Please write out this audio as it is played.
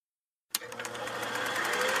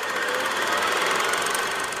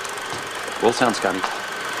All sounds scummy.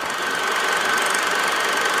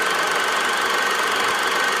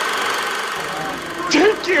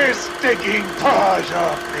 Take your stinking paws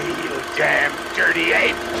off me, you damn dirty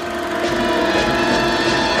ape!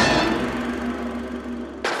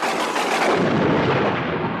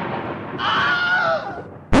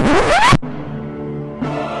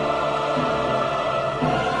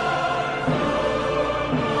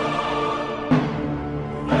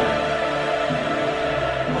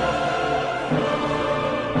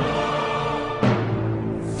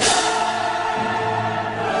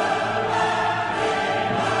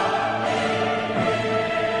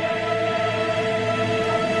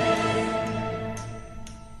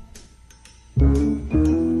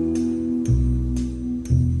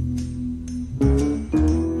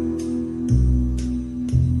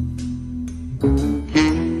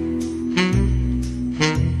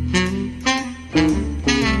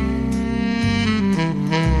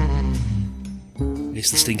 It's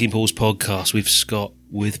the Stinking Paws podcast with Scott,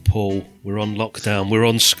 with Paul. We're on lockdown. We're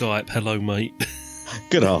on Skype. Hello, mate.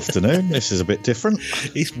 Good afternoon. This is a bit different.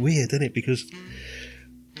 It's weird, isn't it? Because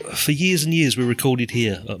for years and years we recorded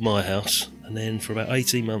here at my house, and then for about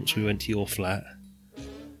 18 months we went to your flat.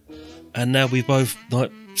 And now we're both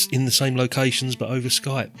like in the same locations but over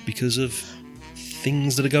Skype because of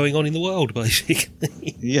things that are going on in the world,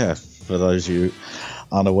 basically. Yeah, for those of you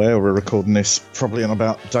unaware, we're recording this probably on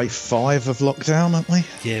about day 5 of lockdown, aren't we?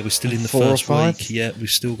 Yeah, we're still in the 4 or first 5? week. Yeah, we've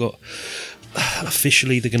still got...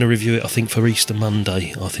 Officially, they're going to review it, I think, for Easter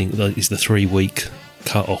Monday. I think that is the 3-week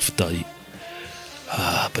cut-off date.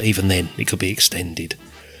 But even then, it could be extended.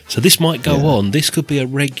 So this might go on. This could be a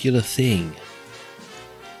regular thing.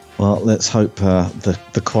 Well, let's hope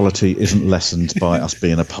the quality isn't lessened by us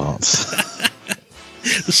being apart.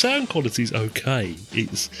 The sound quality's okay.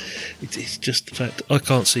 It's just the fact I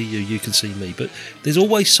can't see you, you can see me. But there's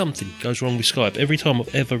always something goes wrong with Skype every time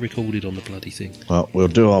I've ever recorded on the bloody thing. Well, we'll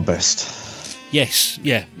do our best. Yes,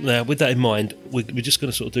 yeah. Now, with that in mind, we're just going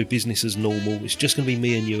to sort of do business as normal. It's just going to be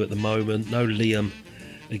me and you at the moment. No Liam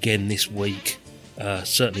again this week.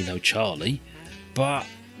 Certainly no Charlie. But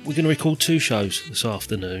we're going to record 2 shows this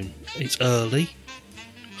afternoon. It's early.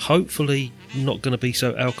 Hopefully not going to be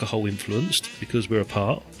so alcohol influenced because we're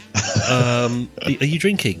apart. Are you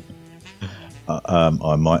drinking?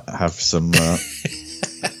 I might have some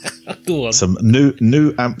Go on. some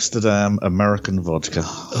new Amsterdam American vodka.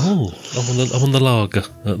 Oh, I'm on the lager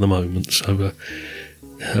at the moment, so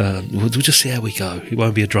we'll just see how we go. It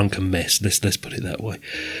won't be a drunken mess. Let's put it that way.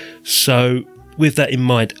 So, with that in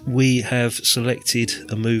mind, we have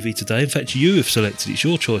selected a movie today. In fact, you have selected. It's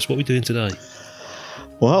your choice. What are we doing today?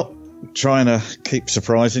 Well, trying to keep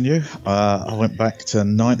surprising you, I went back to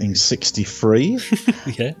 1963.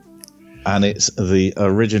 Yeah. And it's the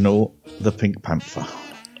original The Pink Panther.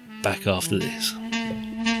 Back after this.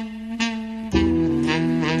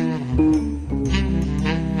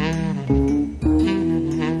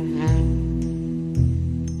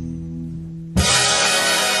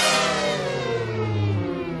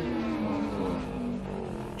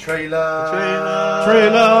 Trailer!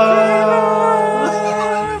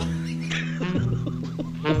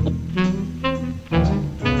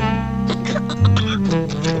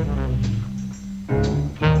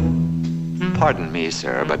 Pardon me,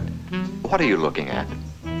 sir, but what are you looking at?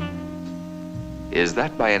 Is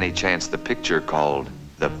that by any chance the picture called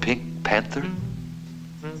The Pink Panther?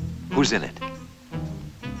 Who's in it?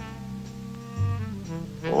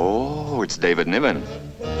 Oh, it's David Niven.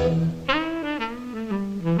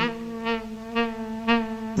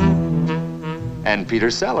 And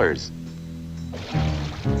Peter Sellers.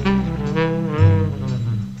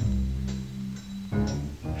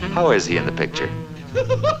 How is he in the picture?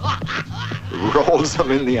 Rolls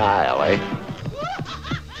them in the aisle, eh?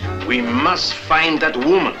 We must find that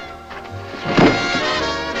woman.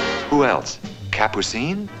 Who else?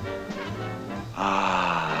 Capucine?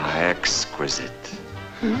 Ah, exquisite.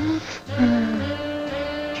 Won't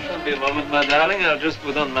be a moment, my darling. I'll just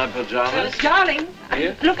put on my pajamas. Darling,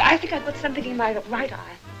 Here? look, I think I've got something in my right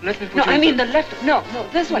eye. Let me put No, you I in mean the... the left. No,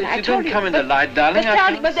 this one. I You told don't you. come in the light, darling. But,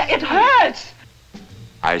 darling, but it hurts.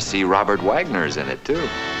 I see Robert Wagner's in it, too.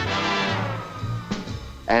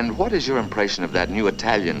 And what is your impression of that new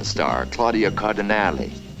Italian star, Claudia Cardinale?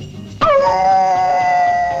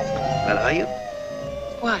 Well, are you?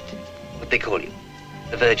 What? What they call you?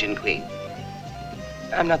 The Virgin Queen.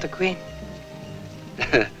 I'm not the queen.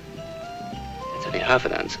 That's only half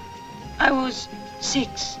an answer. I was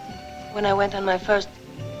 6 when I went on my first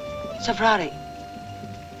safari.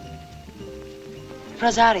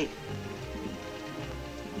 Frazari.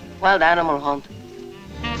 Wild animal hunt.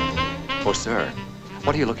 Oh, sir,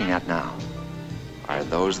 what are you looking at now? Are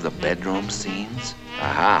those the bedroom scenes?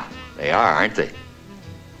 Aha, they are, aren't they?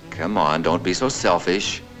 Come on, don't be so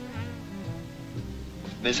selfish.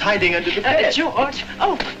 There's hiding under the bed. George.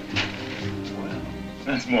 Oh,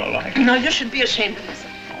 That's more like no, you should be ashamed of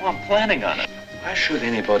yourself. Oh, I'm planning on it. Why should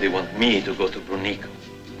anybody want me to go to Brunico?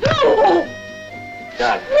 No!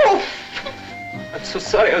 Dad. No! I'm so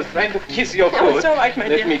sorry. I was trying to kiss your foot. No, it's all right, my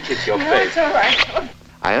dear. Let me kiss your No, face. it's all right.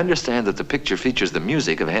 I understand that the picture features the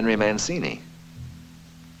music of Henry Mancini.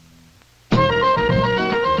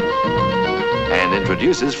 And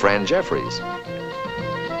introduces Fran Jeffries.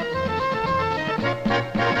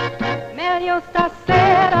 Meglio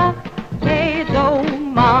stasera che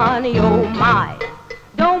domani, oh my.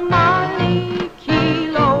 Domani chi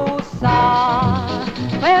lo sa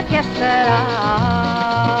quel che sarà.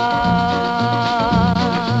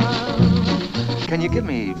 Can you give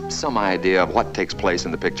me some idea of what takes place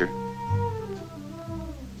in the picture?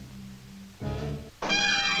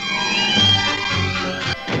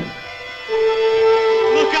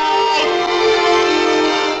 Look out!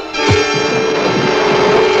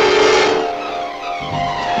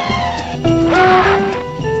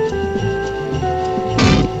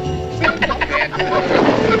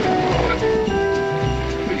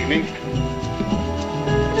 Good evening.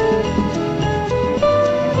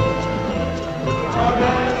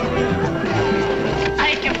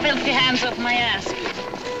 Take your filthy hands off my ass.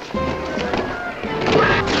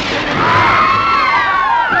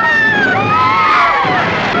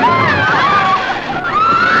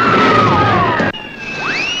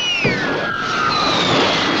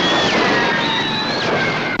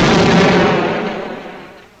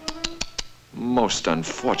 Most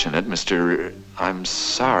unfortunate, Mr. I'm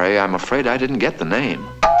sorry, I'm afraid I didn't get the name.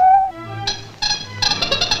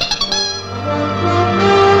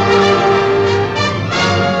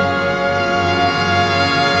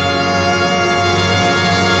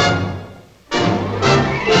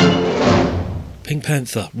 Pink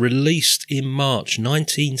Panther, released in March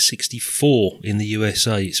 1964 in the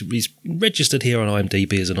USA. It's registered here on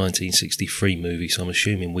IMDb as a 1963 movie, so I'm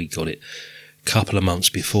assuming we got it a couple of months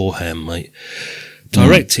beforehand, mate.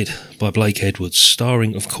 Directed by Blake Edwards,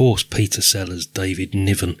 starring, of course, Peter Sellers, David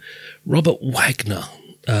Niven, Robert Wagner.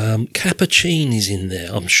 Capuchin is in there.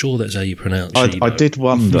 I'm sure that's how you pronounce it. I did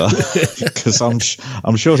wonder, because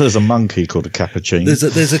I'm sure there's a monkey called a capuchin.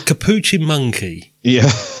 There's a capuchin monkey. Yeah.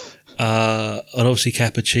 And obviously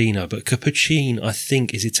cappuccino, but capuchin, I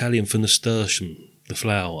think, is Italian for nasturtium, the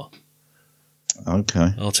flower.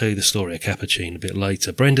 Okay. I'll tell you the story of Capuchin a bit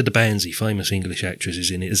later. Brenda de Banzi, famous English actress, is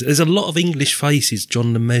in it. There's a lot of English faces,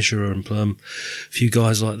 John the Measurer and a few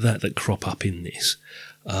guys like that crop up in this.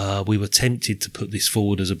 We were tempted to put this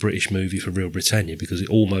forward as a British movie for Real Britannia because it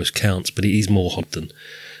almost counts, but it is more hot than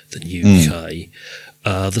UK.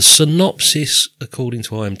 The synopsis, according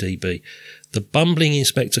to IMDb, the bumbling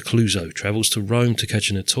Inspector Clouseau travels to Rome to catch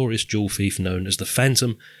a notorious jewel thief known as the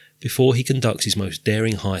Phantom before he conducts his most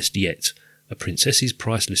daring heist yet, a princess's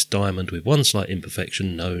priceless diamond with one slight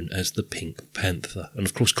imperfection known as the Pink Panther. And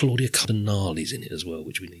of course, Claudia Cardinali's in it as well,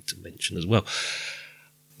 which we need to mention as well.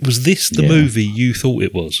 Was this the movie you thought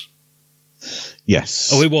it was?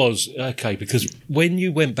 Yes. Oh, it was? Okay, because when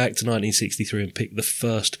you went back to 1963 and picked the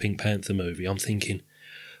first Pink Panther movie, I'm thinking,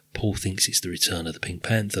 Paul thinks it's The Return of the Pink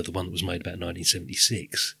Panther, the one that was made about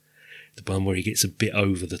 1976. The one where he gets a bit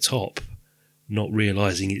over the top, not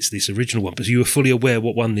realising it's this original one. But you were fully aware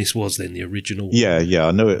what one this was then, the original? Yeah,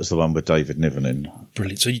 I knew it was the one with David Niven in.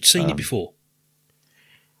 Brilliant. So you'd seen it before?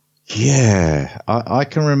 Yeah, I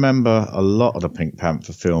can remember a lot of the Pink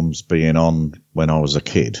Panther films being on when I was a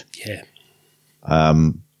kid. Yeah.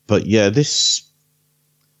 But yeah, this,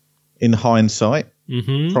 in hindsight,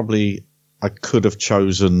 probably I could have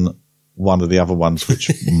chosen one of the other ones, which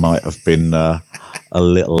might have been a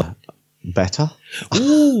little better.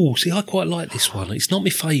 Ooh, see, I quite like this one. It's not my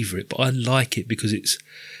favourite, but I like it because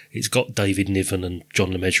it's got David Niven and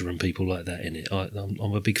John the Measurer and people like that in it.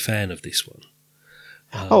 I'm a big fan of this one.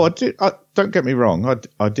 I did. Don't get me wrong.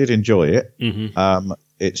 I did enjoy it. Mm-hmm.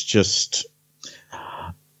 It's just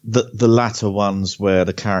the latter ones where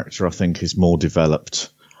the character I think is more developed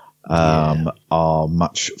are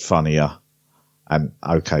much funnier. And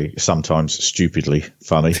okay, sometimes stupidly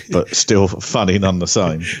funny, but still funny none the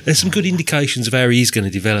same. There's some good indications of how he's going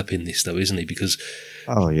to develop in this, though, isn't he? Because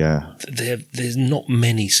there's not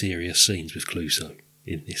many serious scenes with Clouseau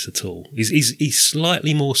in this at all. He's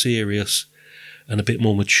slightly more serious and a bit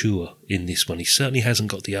more mature in this one. He certainly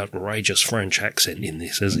hasn't got the outrageous French accent in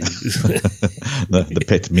this, has he? the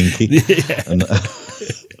pet minky.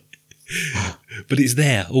 But it's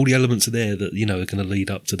there. All the elements are there that, are going to lead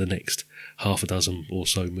up to the next half a dozen or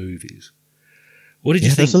so movies. What did you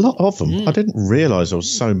think? There's a lot of them. I didn't realise there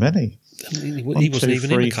was so many. He 1, wasn't 2, even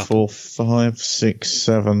 3, in a couple. 4, 5, 6,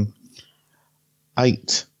 7,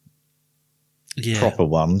 8 proper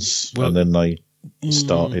ones, and then they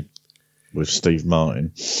started with Steve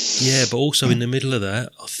Martin. Yeah, but also in the middle of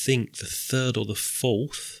that, I think the third or the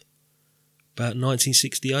fourth, about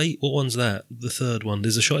 1968. What one's that? The third one.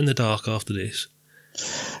 There's a Shot in the Dark after this.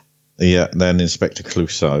 Yeah, then Inspector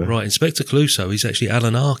Clouseau. Right, Inspector Clouseau is actually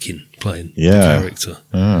Alan Arkin playing the Yeah. character.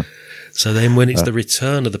 Yeah. So then when it's the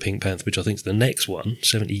return of the Pink Panther, which I think is the next one,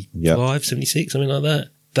 75, 76, something like that,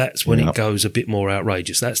 that's when it goes a bit more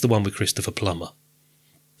outrageous. That's the one with Christopher Plummer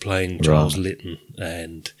playing Charles Litton,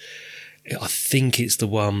 and I think it's the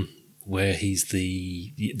one where he's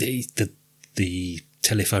the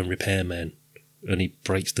telephone repairman, and he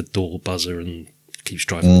breaks the door buzzer and keeps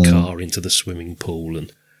driving the car into the swimming pool.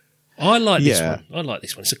 And I like this one. I like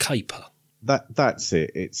this one. It's a caper. That's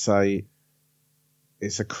it. It's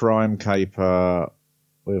a crime caper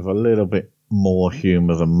with a little bit more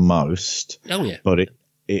humour than most. Oh yeah, but it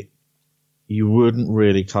you wouldn't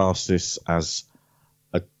really cast this as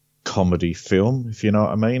a comedy film, if you know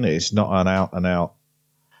what I mean. It's not an out and out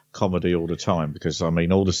comedy all the time, because I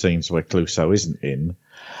mean all the scenes where Clouseau isn't in,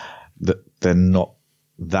 that they're not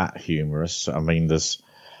that humorous. I mean, there's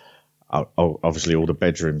obviously all the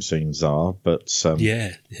bedroom scenes are, but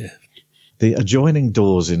the adjoining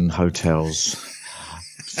doors in hotels.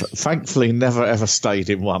 Thankfully, never ever stayed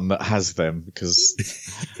in one that has them, because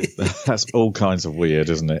that's all kinds of weird,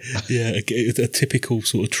 isn't it? Yeah, a typical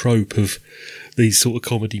sort of trope of these sort of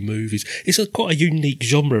comedy movies. It's quite a unique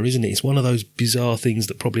genre, isn't it? It's one of those bizarre things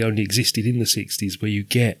that probably only existed in the 60s, where you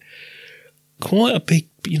get quite a big,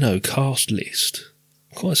 cast list,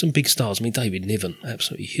 quite some big stars. I mean, David Niven,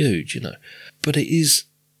 absolutely huge, But it is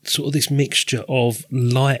sort of this mixture of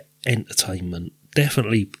light entertainment,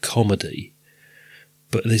 definitely comedy,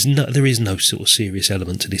 but there is no sort of serious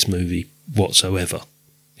element to this movie whatsoever,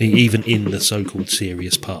 even in the so-called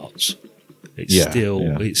serious parts.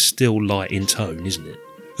 It's still light in tone, isn't it?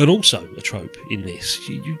 And also a trope in this.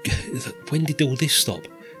 When did all this stop?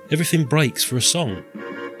 Everything breaks for a song.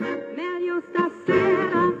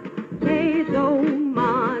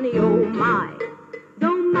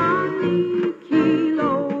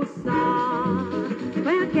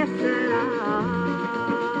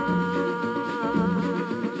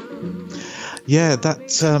 Yeah,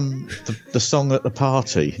 that's the song at the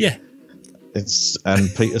party. Yeah. And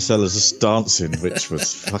Peter Sellers is dancing, which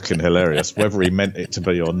was fucking hilarious. Whether he meant it to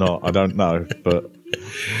be or not, I don't know. But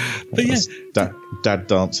yeah, dad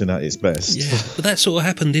dancing at his best. Yeah, but that sort of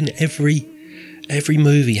happened in every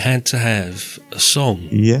movie had to have a song.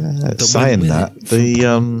 Yeah, saying that,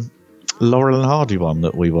 the Laurel and Hardy one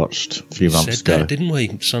that we watched a few months ago, didn't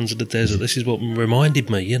we? Sons of the Desert. This is what reminded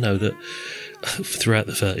me, that throughout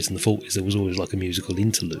the 30s and the 40s there was always like a musical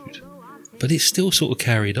interlude, but it still sort of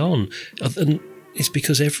carried on, and it's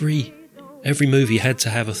because every movie had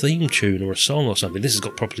to have a theme tune or a song or something. This has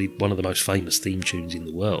got probably one of the most famous theme tunes in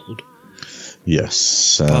the world.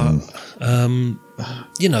 Yes, but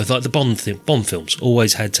like the Bond films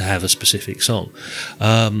always had to have a specific song.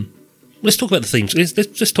 Let's talk about the theme.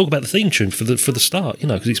 Let's talk about the theme tune for the start,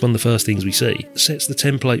 because it's one of the first things we see. It sets the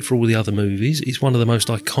template for all the other movies. It's one of the most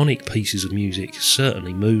iconic pieces of music,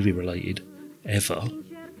 certainly movie related, ever.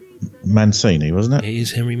 Mancini, wasn't it? It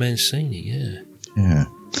is Henry Mancini, yeah.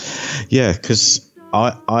 Yeah, because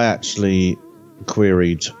I actually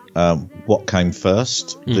queried what came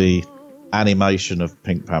first, the animation of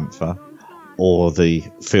Pink Panther or the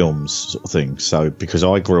films sort of thing. So, because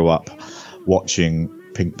I grew up watching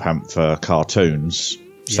Pink Panther cartoons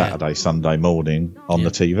Saturday, Sunday morning on the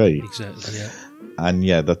TV. Exactly, yeah. And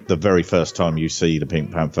the very first time you see the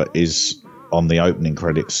Pink Panther is on the opening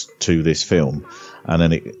credits to this film. And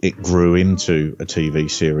then it grew into a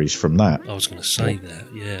TV series from that. I was going to say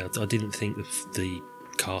that, yeah. I didn't think the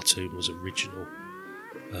cartoon was original.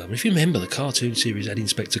 If you remember, the cartoon series had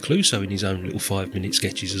Inspector Clouseau in his own little 5-minute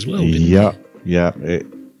sketches as well, didn't it? Yeah.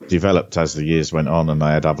 It developed as the years went on, and they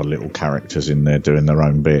had other little characters in there doing their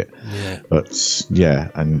own bit. Yeah. But,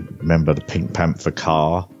 and remember the Pink Panther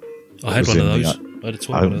car? I had one of those. I had a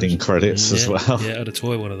toy opening one of those. Credits as well. Yeah, I had a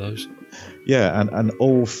toy one of those. Yeah, and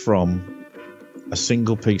all from a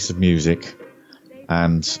single piece of music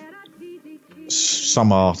and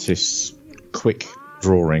some artists' quick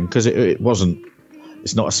drawing, because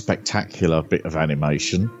it's not a spectacular bit of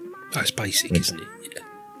animation. That's basic, isn't it? Yeah.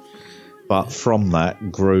 But from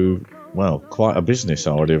that grew, quite a business,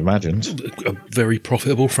 I would have imagined. A very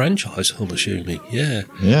profitable franchise, I'm assuming, yeah.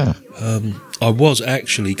 Yeah. I was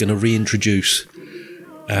actually going to reintroduce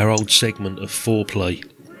our old segment of foreplay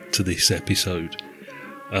to this episode.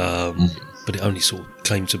 But it only sort of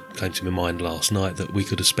came to my mind last night that we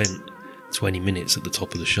could have spent 20 minutes at the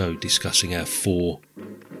top of the show discussing our 4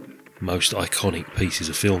 most iconic pieces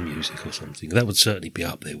of film music or something. That would certainly be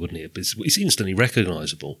up there, wouldn't it? It's instantly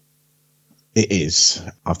recognisable. It is.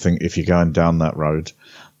 I think if you're going down that road,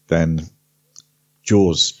 then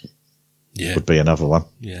Jaws would be another one.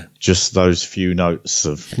 Yeah. Just those few notes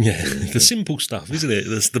of... Yeah, the simple stuff, isn't it?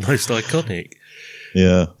 That's the most iconic.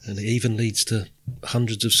 Yeah. And it even leads to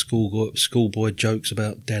hundreds of schoolboy jokes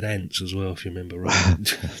about dead ants as well, if you remember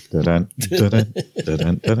right.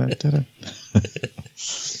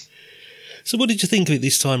 So what did you think of it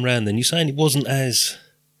this time round then? You're saying it wasn't as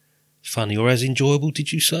funny or as enjoyable,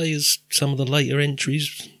 did you say, as some of the later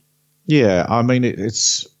entries? Yeah, I mean,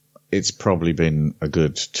 it's probably been a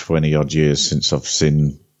good 20-odd years since I've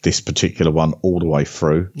seen this particular one all the way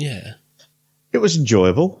through. Yeah. It was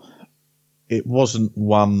enjoyable. It wasn't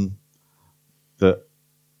one that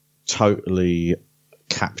totally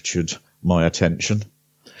captured my attention.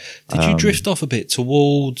 Did you drift off a bit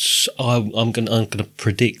towards, I'm going to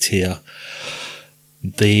predict here,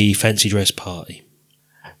 the fancy dress party?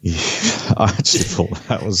 Yeah, I actually thought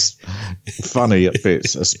that was funny at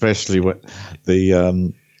bits, especially when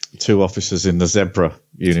the 2 officers in the zebra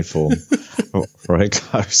uniform, where it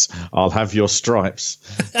goes, "I'll have your stripes."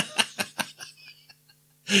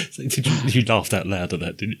 You laughed out loud at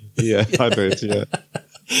that, didn't you? Yeah, I did, yeah.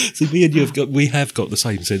 See, me and you have got the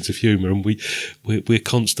same sense of humour, and we're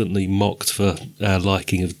constantly mocked for our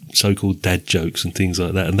liking of so-called dad jokes and things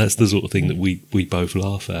like that, and that's the sort of thing that we both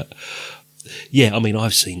laugh at. Yeah, I mean,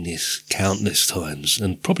 I've seen this countless times,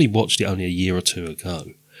 and probably watched it only a year or 2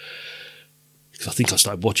 ago. Because I think I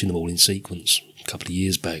started watching them all in sequence a couple of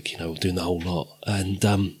years back, doing the whole lot. And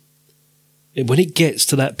when it gets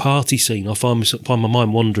to that party scene, I find my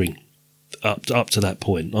mind wandering up to that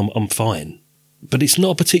point. I'm fine. But it's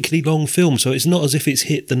not a particularly long film, so it's not as if it's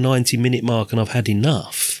hit the 90-minute mark and I've had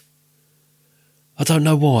enough. I don't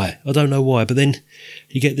know why, but then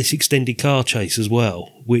you get this extended car chase as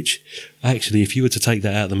well, which actually, if you were to take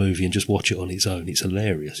that out of the movie and just watch it on its own, it's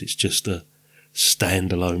hilarious. It's just a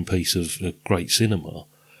standalone piece of great cinema.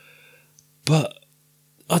 But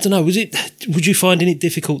I don't know, would you finding it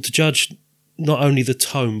difficult to judge not only the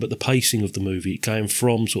tone but the pacing of the movie, going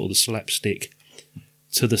from sort of the slapstick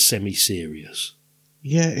to the semi-serious?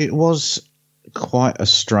 Yeah, it was quite a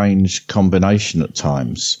strange combination at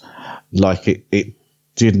times. Like it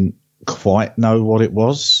didn't quite know what it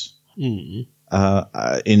was in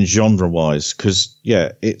genre-wise, because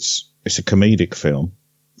it's a comedic film,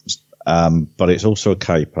 but it's also a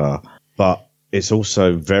caper, but it's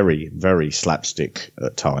also very, very slapstick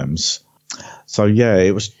at times. So yeah,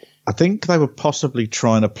 it was. I think they were possibly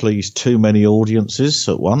trying to please too many audiences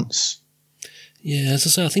at once. Yeah, as I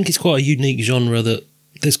say, I think it's quite a unique genre that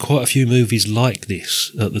there's quite a few movies like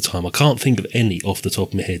this at the time. I can't think of any off the top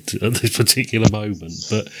of my head at this particular moment,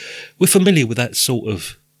 but we're familiar with that sort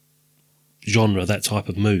of genre, that type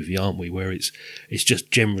of movie, aren't we? Where it's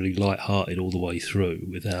just generally light-hearted all the way through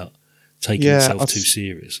without taking itself too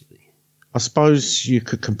seriously. I suppose you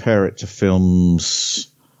could compare it to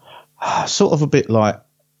films sort of a bit like,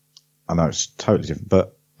 I know it's totally different,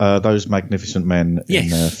 but those Magnificent Men in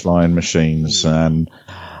their flying machines and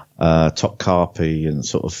Top Carpy and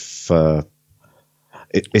sort of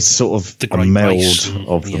it's sort of a meld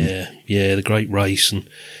of them. Yeah, The Great Race and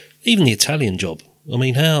even The Italian Job. I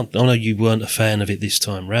mean, I know you weren't a fan of it this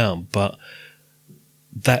time round, but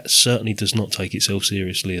that certainly does not take itself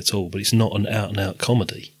seriously at all, but it's not an out-and-out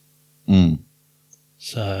comedy.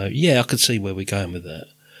 So, yeah, I could see where we're going with that.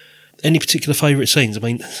 Any particular favourite scenes? I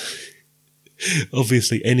mean,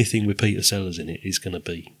 obviously anything with Peter Sellers in it is going to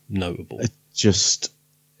be notable. Just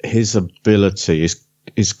his ability,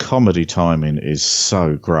 his comedy timing is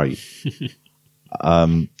so great.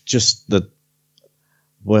 Just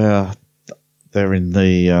where they're in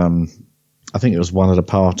the, I think it was one of the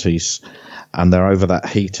parties, and they're over that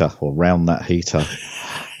heater or round that heater,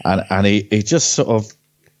 and he just sort of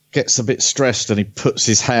gets a bit stressed and he puts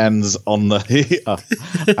his hands on the heater,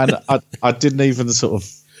 and I didn't even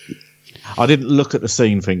I didn't look at the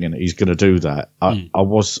scene thinking he's going to do that. I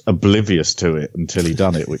was oblivious to it until he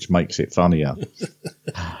done it, which makes it funnier.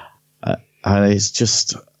 And it's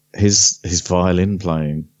just his violin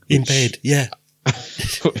playing in bed. Yeah.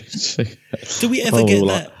 Do we ever get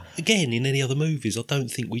that again in any other movies? I don't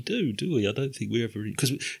think we do we? I don't think we ever,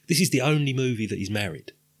 because this is the only movie that he's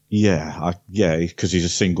married. Yeah, because he's a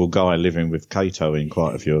single guy living with Kato in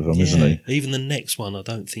quite a few of them, isn't he? Even the next one, I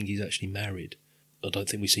don't think he's actually married. I don't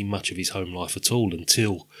think we see much of his home life at all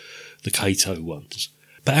until the Kato ones.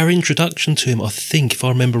 But our introduction to him, I think, if I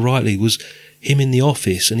remember rightly, was him in the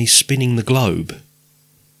office and he's spinning the globe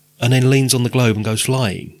and then leans on the globe and goes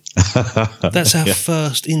flying. That's our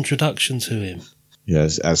first introduction to him.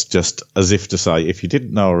 Yes, as just as if to say, if you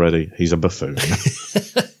didn't know already, he's a buffoon.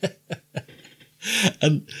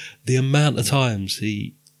 And the amount of times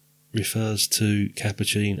he refers to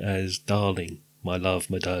Capucine as darling, my love,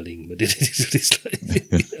 my darling, my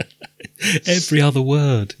every other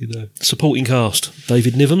word, you know. Supporting cast: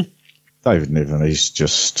 David Niven. David Niven, he's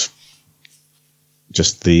just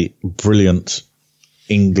the brilliant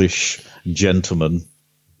English gentleman,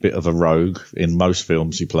 bit of a rogue in most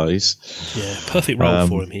films he plays. Yeah, perfect role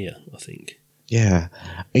for him here, I think. Yeah,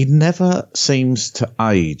 he never seems to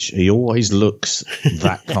age. He always looks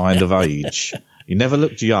that kind of age. He never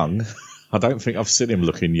looked young. I don't think I've seen him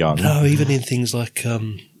looking young. No, even in things like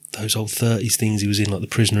those old 30s things he was in, like The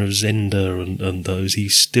Prisoner of Zenda and those, he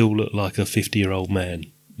still looked like a 50-year-old man.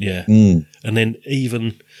 Yeah. And then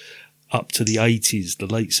even up to the 80s, the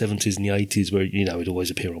late 70s and the 80s, where, you know, he'd always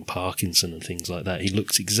appear on Parkinson and things like that. He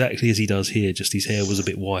looks exactly as he does here, just his hair was a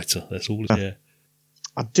bit whiter. That's all his hair.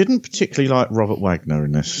 I didn't particularly like Robert Wagner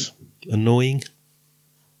in this. Annoying?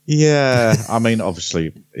 Yeah, I mean,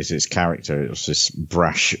 obviously, it's his character. It was this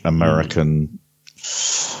brash American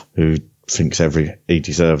who thinks he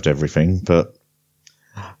deserved everything. But,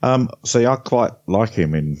 see, I quite like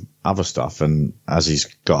him in other stuff. And as he's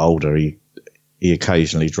got older, he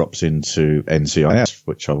occasionally drops into NCIS,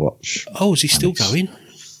 which I watch. Oh, is he still going?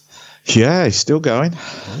 Yeah, he's still going.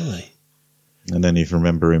 Really? And then you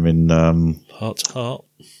remember him in Heart to Heart.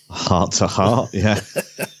 Heart to Heart, yeah.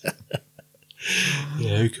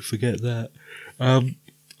 Yeah, who could forget that? I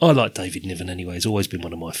like David Niven anyway. He's always been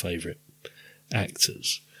one of my favourite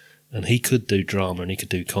actors. And he could do drama and he could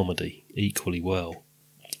do comedy equally well.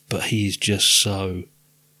 But he is just so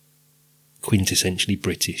quintessentially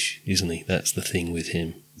British, isn't he? That's the thing with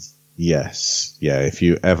him. Yes. Yeah, if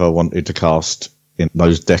you ever wanted to cast in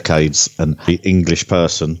those decades an English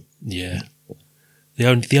person. Yeah.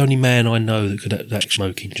 The only man I know that could have that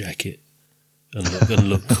smoking jacket and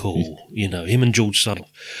look cool, you know, him and George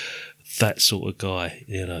Sutherland, that sort of guy,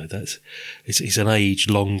 you know, it's an age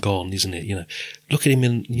long gone, isn't it? You know, look at him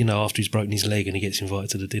in, you know, after he's broken his leg and he gets invited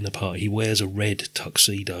to the dinner party, he wears a red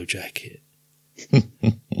tuxedo jacket.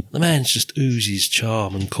 The man just oozes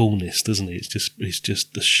charm and coolness, doesn't he? It's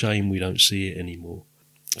just a shame we don't see it anymore.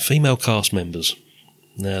 Female cast members.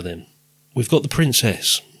 Now then, we've got the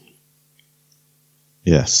Princess.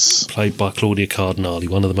 Yes. Played by Claudia Cardinale,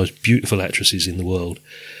 one of the most beautiful actresses in the world.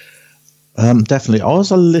 Definitely. I was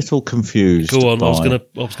a little confused. Go on, I was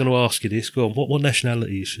going to ask you this. Go on, what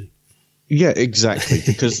nationality is she? Yeah, exactly.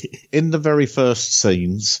 Because in the very first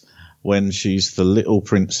scenes, when she's the little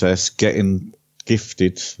princess getting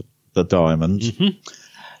gifted the diamond,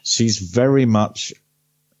 she's very much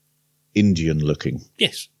Indian looking.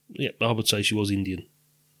 Yes. Yeah, I would say she was Indian.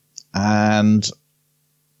 And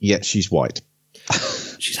yet she's white.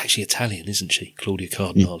 She's actually Italian, isn't she? Claudia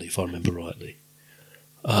Cardinale, if I remember rightly.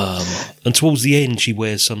 And towards the end, she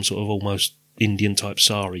wears some sort of almost Indian-type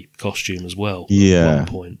sari costume as well at one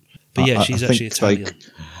point. But yeah, she's actually Italian.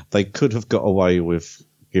 They could have got away with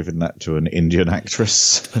giving that to an Indian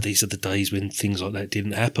actress. But these are the days when things like that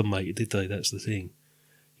didn't happen, mate, did they? That's the thing.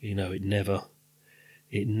 You know, it never,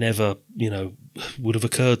 you know, would have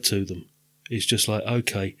occurred to them. It's just like,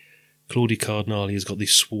 okay, Claudia Cardinale has got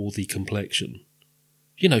this swarthy complexion.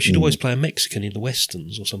 You know, she'd always play a Mexican in the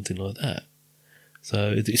westerns or something like that.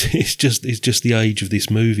 So it's just the age of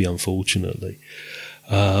this movie, unfortunately.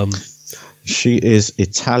 She is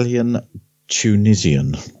Italian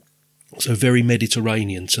Tunisian. So very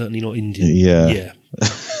Mediterranean, certainly not Indian. Yeah.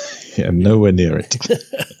 Yeah, nowhere near it.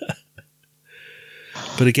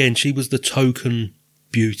 But again, she was the token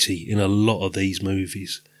beauty in a lot of these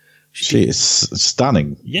movies. She is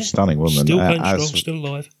stunning. Yeah. Stunning woman. Still playing strong, still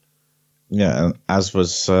alive. Yeah, and as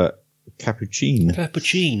was Capucine.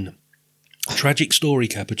 Capucine. Tragic story,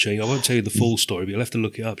 Capucine. I won't tell you the full story, but you'll have to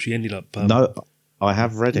look it up. She ended up... no, I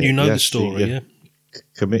have read it. You know the story, yeah?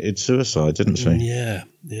 Committed suicide, didn't she? Yeah,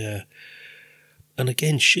 yeah. And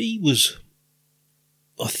again, she was...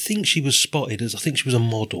 I think she was spotted as... I think she was a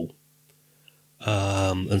model.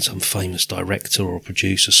 And some famous director or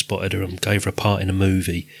producer spotted her and gave her a part in a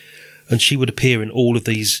movie. And she would appear in all of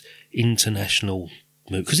these international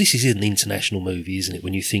movies. Because this is an international movie, isn't it?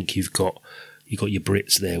 When you think you've got your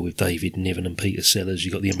Brits there with David Niven and Peter Sellers.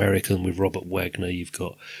 You've got the American with Robert Wagner. You've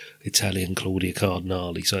got Italian Claudia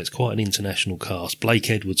Cardinale. So it's quite an international cast. Blake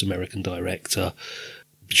Edwards, American director.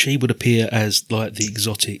 She would appear as like the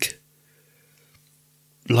exotic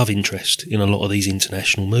love interest in a lot of these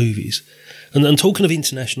international movies. And talking of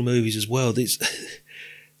international movies as well,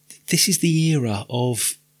 this is the era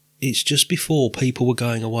of, it's just before people were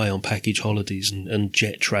going away on package holidays and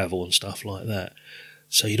jet travel and stuff like that.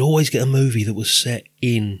 So you'd always get a movie that was set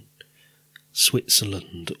in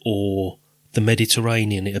Switzerland or the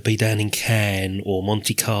Mediterranean. It'd be down in Cannes or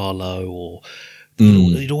Monte Carlo, or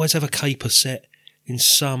you'd always have a caper set in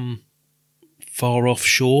some far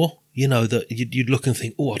offshore, you know, that you'd look and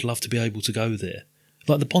think, oh, I'd love to be able to go there.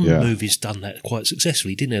 Like the Bond movies done that quite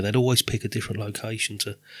successfully, didn't they? They'd always pick a different location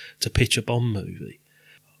to pitch a Bond movie.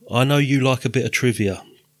 I know you like a bit of trivia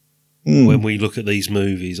when we look at these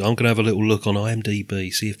movies. I'm going to have a little look on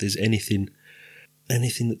IMDb, see if there's anything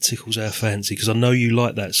that tickles our fancy, because I know you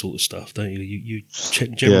like that sort of stuff, don't you? You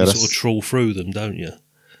generally sort of trawl through them, don't you?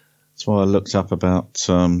 That's why I looked up about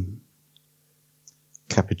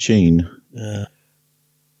Capuchin. Yeah.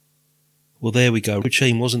 Well, there we go.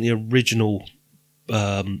 Capuchin wasn't the original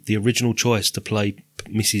choice to play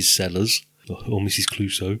Mrs. Sellers or Mrs.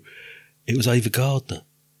 Clouseau. It was Ava Gardner.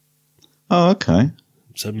 Oh, okay.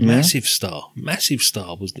 So massive star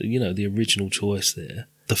was the original choice there.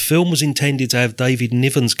 The film was intended to have David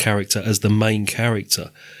Niven's character as the main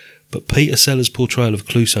character, but Peter Sellers' portrayal of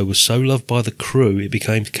Clouseau was so loved by the crew it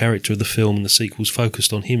became the character of the film, and the sequels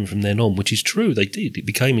focused on him from then on, which is true. They did. It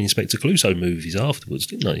became Inspector Clouseau movies afterwards,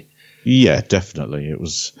 didn't they? Yeah, definitely. It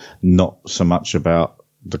was not so much about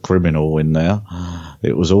the criminal in there.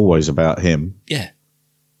 It was always about him. Yeah.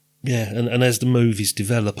 Yeah, and as the movies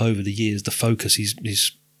develop over the years, the focus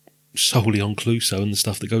is solely on Clouseau and the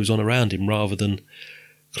stuff that goes on around him, rather than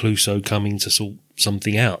Clouseau coming to sort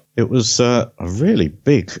something out. It was a really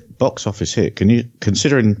big box office hit.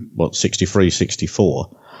 Considering 63,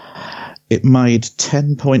 64, it made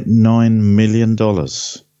 $10.9 million.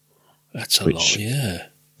 That's a lot, yeah.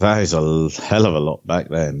 That is a hell of a lot back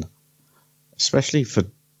then, especially for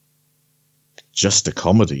just a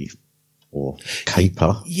comedy or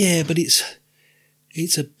caper. Yeah, but it's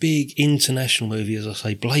a big international movie, as I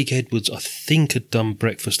say. Blake Edwards, I think, had done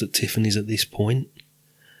Breakfast at Tiffany's at this point.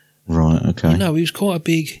 Right, okay. You know, he was quite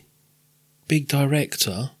a big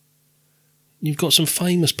director. You've got some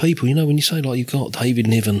famous people. You know, when you say, like, you've got David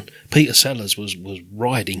Niven, Peter Sellers was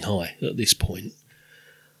riding high at this point.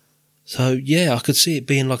 So, yeah, I could see it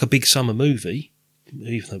being like a big summer movie,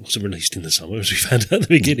 even though it wasn't released in the summer, as we found out at the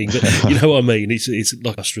beginning. But you know what I mean? It's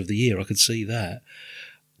like Buster of the Year. I could see that.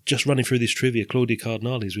 Just running through this trivia, Claudia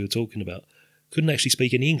Cardinale, as we were talking about, couldn't actually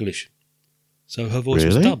speak any English. So her voice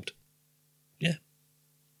was dubbed. Yeah.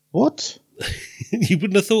 What? You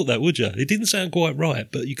wouldn't have thought that, would you? It didn't sound quite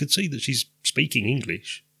right, but you could see that she's speaking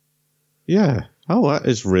English. Yeah. Oh, that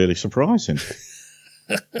is really surprising.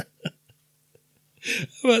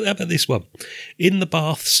 How about this one? In the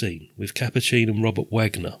bath scene with Capuchin and Robert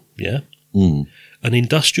Wagner, yeah? Mm. An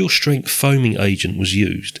industrial-strength foaming agent was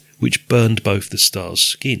used, which burned both the stars'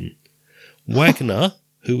 skin. Wagner,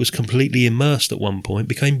 who was completely immersed at one point,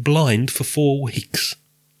 became blind for 4 weeks.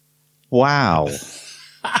 Wow.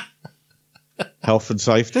 Health and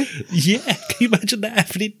safety? Yeah, can you imagine that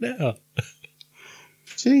happening now?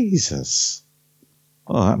 Jesus.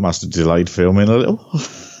 Oh, that must have delayed filming a little.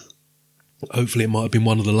 Hopefully it might have been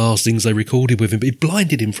one of the last things they recorded with him, but it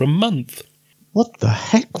blinded him for a month. What the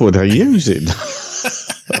heck were they using?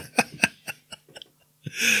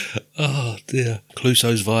 Oh, dear.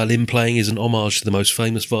 Clouseau's violin playing is an homage to the most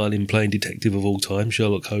famous violin playing detective of all time,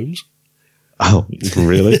 Sherlock Holmes. Oh,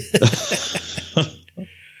 really?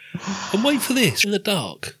 And wait for this. In the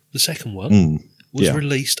Dark, the second one, was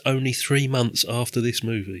released only 3 months after this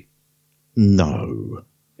movie. No.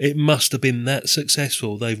 It must have been that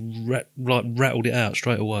successful. They've rattled it out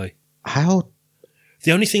straight away. How?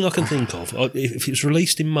 The only thing I can think of, if it was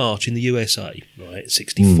released in March in the USA, right,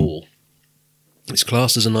 64, it's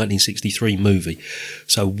classed as a 1963 movie.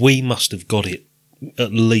 So we must have got it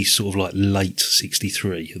at least sort of like late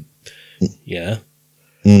 63. Yeah?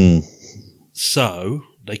 Mm. So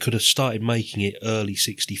they could have started making it early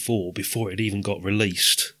 64 before it even got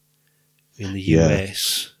released in the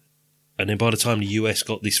US. And then by the time the US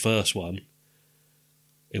got this first one,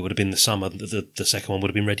 it would have been the summer. The second one would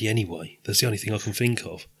have been ready anyway. That's the only thing I can think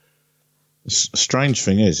of. Strange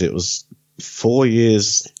thing is, it was 4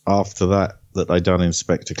 years after that they done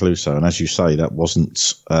Inspector Clouseau. And as you say, that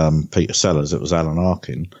wasn't Peter Sellers, it was Alan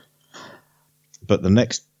Arkin. But the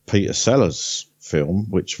next Peter Sellers film,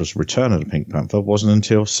 which was Return of the Pink Panther, wasn't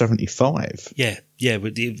until 75. Yeah,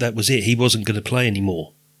 but that was it. He wasn't going to play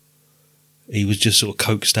anymore. He was just sort of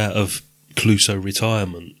coaxed out of Clouseau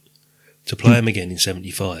retirement to play him again in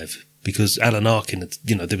 75, because Alan Arkin,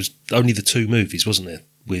 there was only the 2 movies, wasn't there,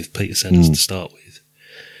 with Peter Sellers to start with.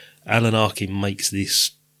 Alan Arkin makes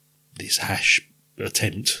this hash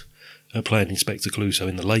attempt playing Inspector Clouseau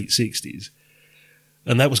in the late 60s.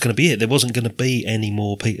 And that was going to be it. There wasn't going to be any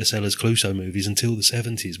more Peter Sellers Clouseau movies until the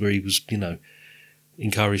 70s, where he was,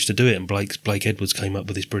 encouraged to do it. And Blake Edwards came up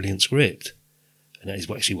with this brilliant script. And that is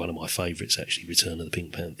actually one of my favourites, actually, Return of the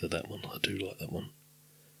Pink Panther, that one. I do like that one.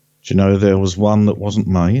 Do you know there was one that wasn't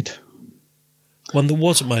made? One that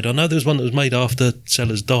wasn't made? I know there was one that was made after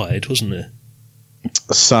Sellers died, wasn't there?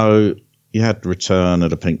 So you had Return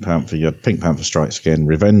of the Pink Panther, you had Pink Panther Strikes Again,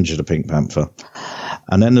 Revenge of the Pink Panther,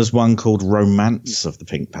 and then there's one called Romance of the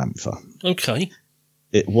Pink Panther. Okay.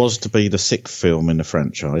 It was to be the 6th film in the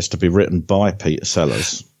franchise, to be written by Peter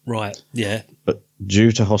Sellers. Right, yeah. But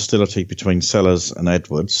due to hostility between Sellers and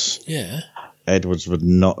Edwards, Edwards would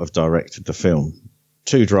not have directed the film.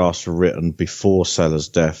 2 drafts were written before Sellers'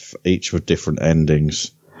 death, each with different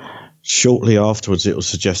endings. Shortly afterwards, it was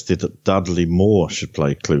suggested that Dudley Moore should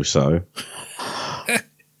play Clouseau.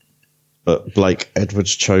 But Blake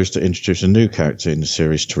Edwards chose to introduce a new character in the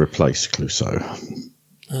series to replace Clouseau.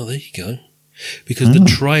 Oh, there you go. Because the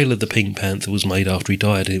trail of the Pink Panther was made after he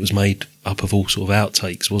died, and it was made up of all sort of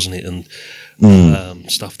outtakes, wasn't it?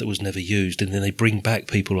 And stuff that was never used. And then they bring back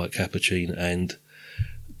people like Capucine and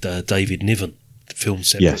David Niven, film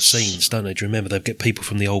separate scenes, don't they? Do you remember? They'd get people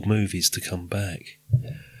from the old movies to come back.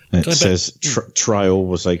 It says Trail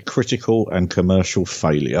was a critical and commercial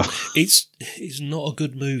failure. It's not a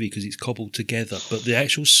good movie because it's cobbled together, but the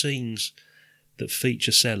actual scenes that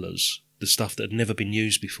feature Sellers, the stuff that had never been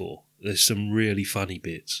used before, there's some really funny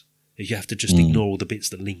bits. You have to just ignore all the bits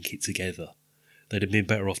that link it together. They'd have been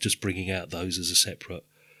better off just bringing out those as a separate,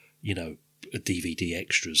 a DVD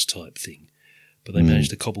extras type thing. But they managed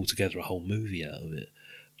to cobble together a whole movie out of it.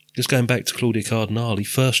 Just going back to Claudia Cardinale,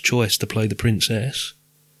 first choice to play the princess,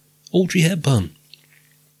 Audrey Hepburn.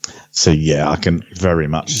 So, I can very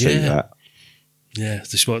much see that. Yeah,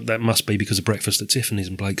 that must be because of Breakfast at Tiffany's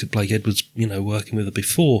and Blake Edwards, working with her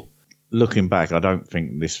before. Looking back, I don't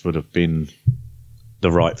think this would have been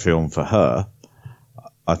the right film for her.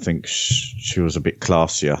 I think she was a bit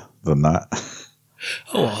classier than that.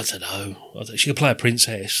 Oh, I don't know. She could play a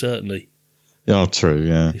princess, certainly. Oh, true,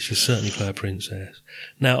 yeah. She could certainly play a princess.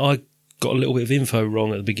 Now, I got a little bit of info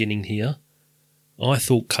wrong at the beginning here. I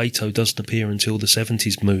thought Kato doesn't appear until the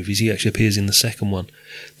 70s movies. He actually appears in the second one.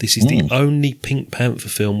 This is the only Pink Panther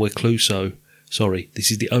film where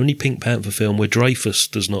this is the only Pink Panther film where Dreyfus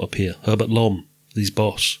does not appear. Herbert Lom, his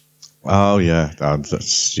boss. Oh, yeah.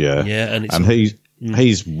 Yeah, and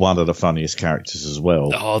he's one of the funniest characters as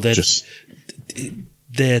well. Oh, their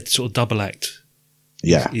sort of double act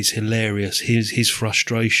is hilarious. His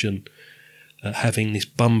frustration at having this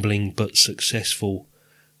bumbling but successful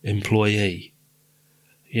employee.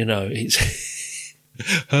 It's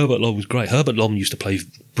Herbert Lom was great. Herbert Lom used to play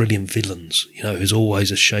brilliant villains. Who's always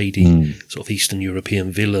a shady sort of Eastern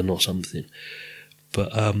European villain or something.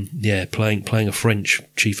 But playing a French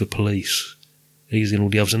chief of police, he's in all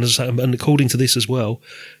the others. And according to this as well,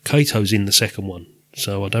 Kato's in the second one.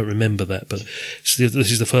 So I don't remember that, but this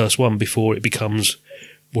is the first one before it becomes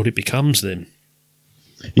what it becomes. Then,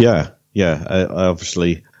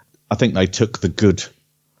 obviously, I think they took the good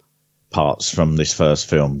parts from this first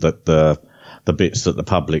film, that the bits that the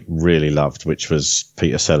public really loved, which was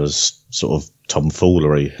Peter Sellers' sort of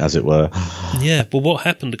tomfoolery, as it were. Yeah, but what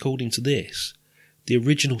happened, according to this, the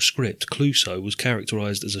original script, Clouseau, was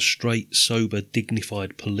characterised as a straight, sober,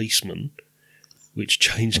 dignified policeman, which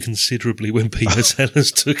changed considerably when Peter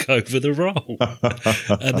Sellers took over the role.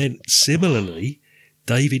 And then, similarly,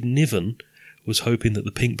 David Niven was hoping that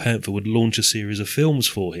the Pink Panther would launch a series of films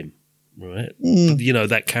for him. Right,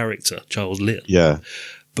 that character, Charles Litton. Yeah,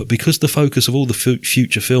 but because the focus of all the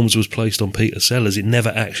future films was placed on Peter Sellers, it never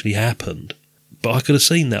actually happened. But I could have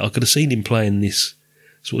seen that. I could have seen him playing this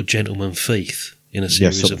sort of gentleman thief in a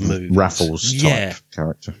series of movies, Raffles type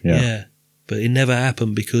character. Yeah, but it never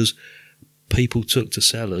happened because people took to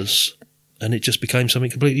Sellers, and it just became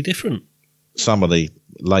something completely different. Some of the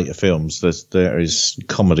later films, there is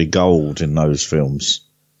comedy gold in those films.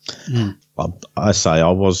 I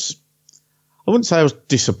wouldn't say I was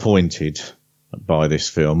disappointed by this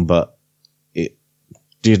film, but it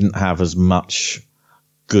didn't have as much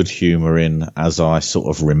good humour in as I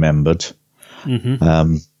sort of remembered.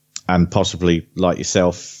 And possibly, like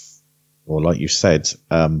yourself, or like you said,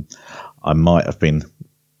 I might have been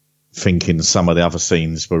thinking some of the other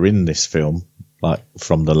scenes were in this film, like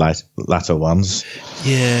from the latter ones.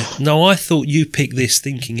 Yeah. No, I thought you picked this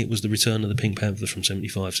thinking it was the Return of the Pink Panther from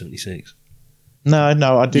 75, 76.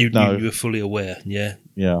 No, I did know. You were fully aware, yeah?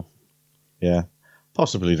 Yeah.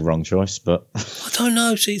 Possibly the wrong choice, but... I don't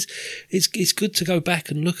know. See, it's good to go back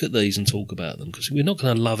and look at these and talk about them, because we're not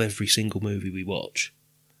going to love every single movie we watch.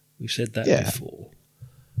 We've said that before.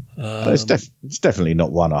 But it's definitely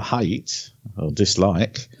not one I hate or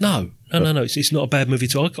dislike. No. It's not a bad movie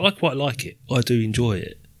at all. I quite like it. I do enjoy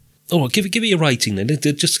it. All right, give it a rating then,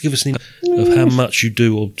 just to give us an idea of how much you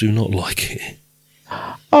do or do not like it.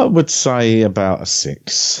 I would say about a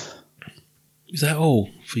 6. Is that all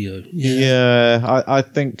for you? Yeah, I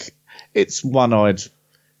think it's one I'd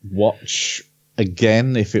watch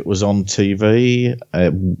again if it was on TV.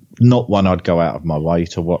 Not one I'd go out of my way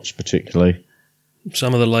to watch particularly.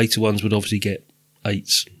 Some of the later ones would obviously get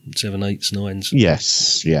 8s, 7, 8s, 9s.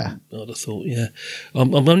 Yes, yeah. I'd have thought, yeah.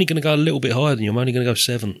 I'm only going to go a little bit higher than you. I'm only going to go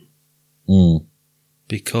 7.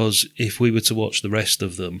 Because if we were to watch the rest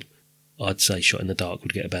of them, I'd say Shot in the Dark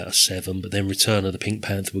would get about a 7, but then Return of the Pink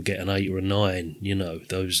Panther would get an 8 or a 9. You know,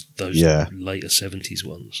 those later 70s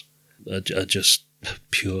ones are just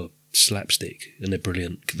pure slapstick, and they're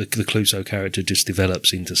brilliant. The Clouseau character just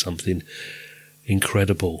develops into something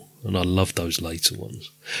incredible, and I love those later ones.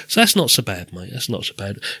 So that's not so bad, mate. That's not so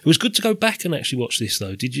bad. It was good to go back and actually watch this,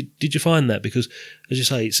 though. Did you find that? Because, as you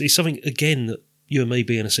say, it's something, again, that you and me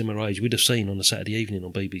being a similar age, we'd have seen on a Saturday evening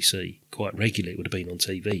on BBC quite regularly. It would have been on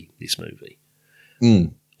TV, this movie.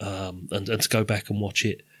 And to go back and watch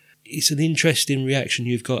it, it's an interesting reaction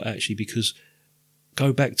you've got, actually, because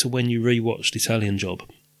go back to when you rewatched Italian Job.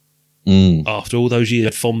 After all those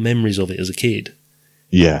years, fond memories of it as a kid.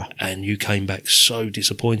 Yeah. And you came back so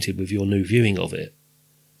disappointed with your new viewing of it.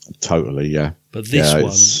 Totally, yeah. But this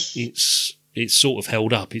one, it's sort of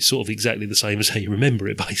held up. It's sort of exactly the same as how you remember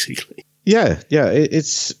it, basically. Yeah.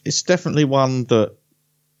 It's definitely one that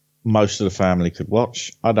most of the family could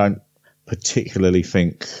watch. I don't particularly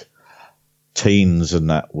think teens and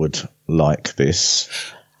that would like this.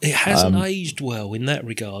 It hasn't aged well in that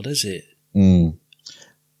regard, has it?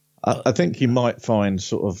 I think you might find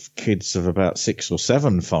sort of kids of about 6 or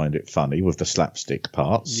 7 find it funny with the slapstick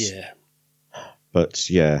parts. Yeah.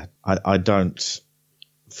 But yeah, I don't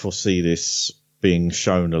foresee this being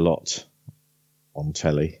shown a lot on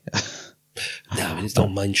telly. No, I mean, it's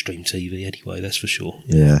not mainstream TV anyway, that's for sure.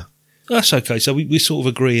 Yeah. That's okay. So we're sort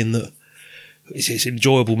of agreeing that it's an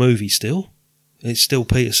enjoyable movie still. It's still,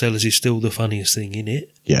 Peter Sellers is still the funniest thing in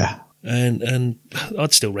it. Yeah. And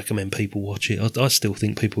I'd still recommend people watch it. I still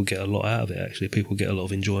think people get a lot out of it, actually. People get a lot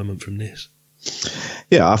of enjoyment from this.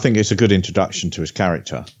 Yeah, I think it's a good introduction to his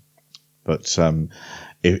character. But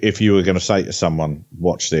if you were going to say to someone,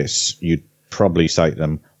 watch this, you'd probably say to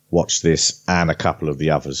them, watch this and a couple of the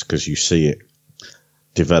others, because you see it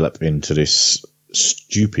develop into this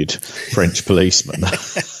stupid French policeman.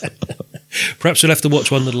 Perhaps we'll have to watch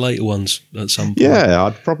one of the later ones at some point. Yeah,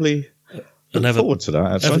 I'd probably... Look forward to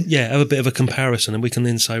that, actually. Have a bit of a comparison, and we can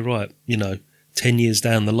then say, right, 10 years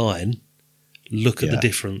down the line, look at the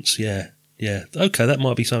difference. Yeah. Okay, that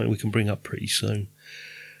might be something we can bring up pretty soon.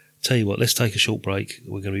 Tell you what, let's take a short break.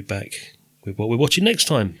 We're going to be back with what we're watching next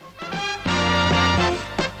time.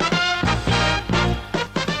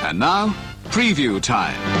 And now, preview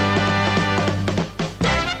time.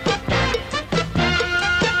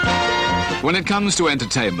 When it comes to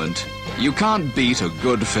entertainment, you can't beat a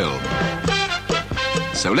good film.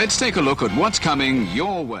 So let's take a look at what's coming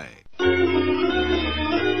your way.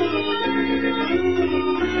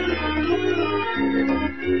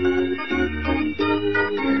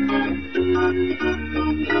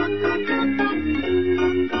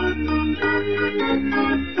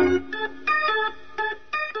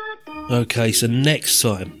 Okay, so next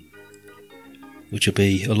time, which will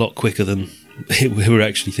be a lot quicker than we were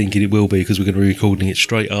actually thinking it will be, because we're going to be recording it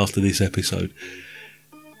straight after this episode.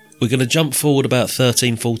 We're going to jump forward about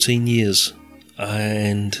 13, 14 years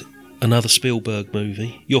and another Spielberg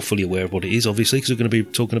movie. You're fully aware of what it is, obviously, because we're going to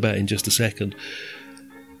be talking about it in just a second.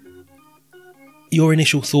 Your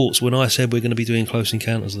initial thoughts when I said we're going to be doing Close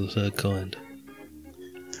Encounters of the Third Kind?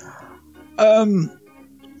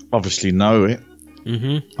 Obviously know it.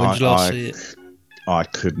 Mm-hmm. When did you last see it? I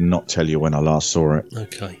could not tell you when I last saw it.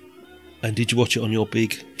 Okay. And did you watch it on your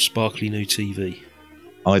big, sparkly new TV?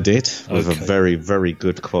 I did, with a very, very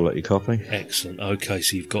good quality copy. Excellent. Okay,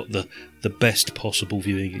 so you've got the best possible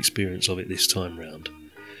viewing experience of it this time round.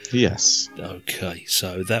 Yes. Okay,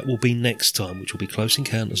 so that will be next time, which will be Close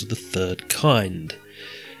Encounters of the Third Kind.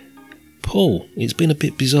 Paul, it's been a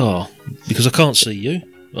bit bizarre, because I can't see you.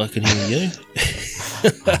 I can hear you.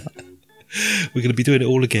 We're going to be doing it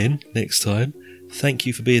all again next time. Thank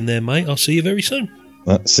you for being there, mate. I'll see you very soon.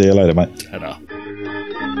 See you later, mate. Ta-da.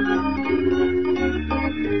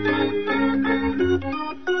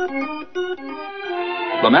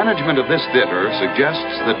 The management of this theater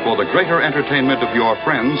suggests that for the greater entertainment of your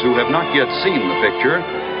friends who have not yet seen the picture,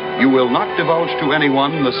 you will not divulge to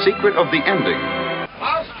anyone the secret of the ending.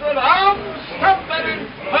 Hasta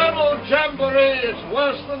jamboree is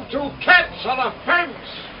worse than two cats on a fence.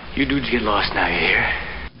 You dudes get lost now, you hear?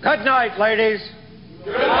 Good night, ladies.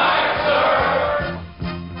 Good night, sir.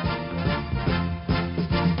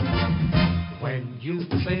 When you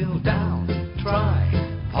feel down, try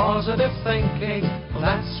positive thinking.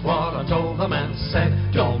 That's what I told them and said.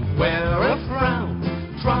 Don't wear a frown.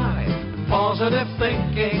 Try positive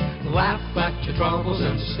thinking. Laugh at your troubles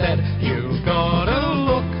instead. You've got to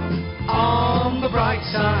look on the bright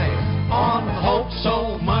side. On hope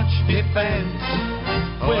so much depends.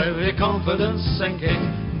 With your confidence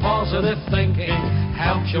sinking, positive thinking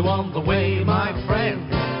helps you on the way, my friend.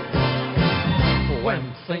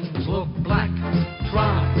 When things look black,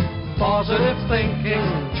 try positive thinking.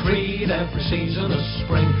 Treat every season as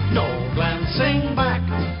spring. No glancing back.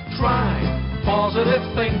 Try positive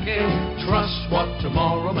thinking. Trust what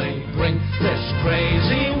tomorrow may bring. This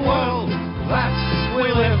crazy world that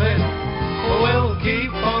we live in will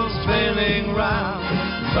keep on spinning round.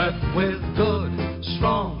 But with good,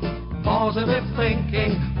 strong, positive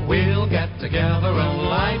thinking, we'll get together and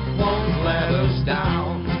life won't let us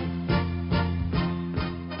down.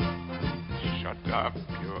 Shut up,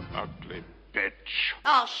 you ugly bitch.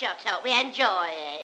 Oh, shucks, hope we enjoy it.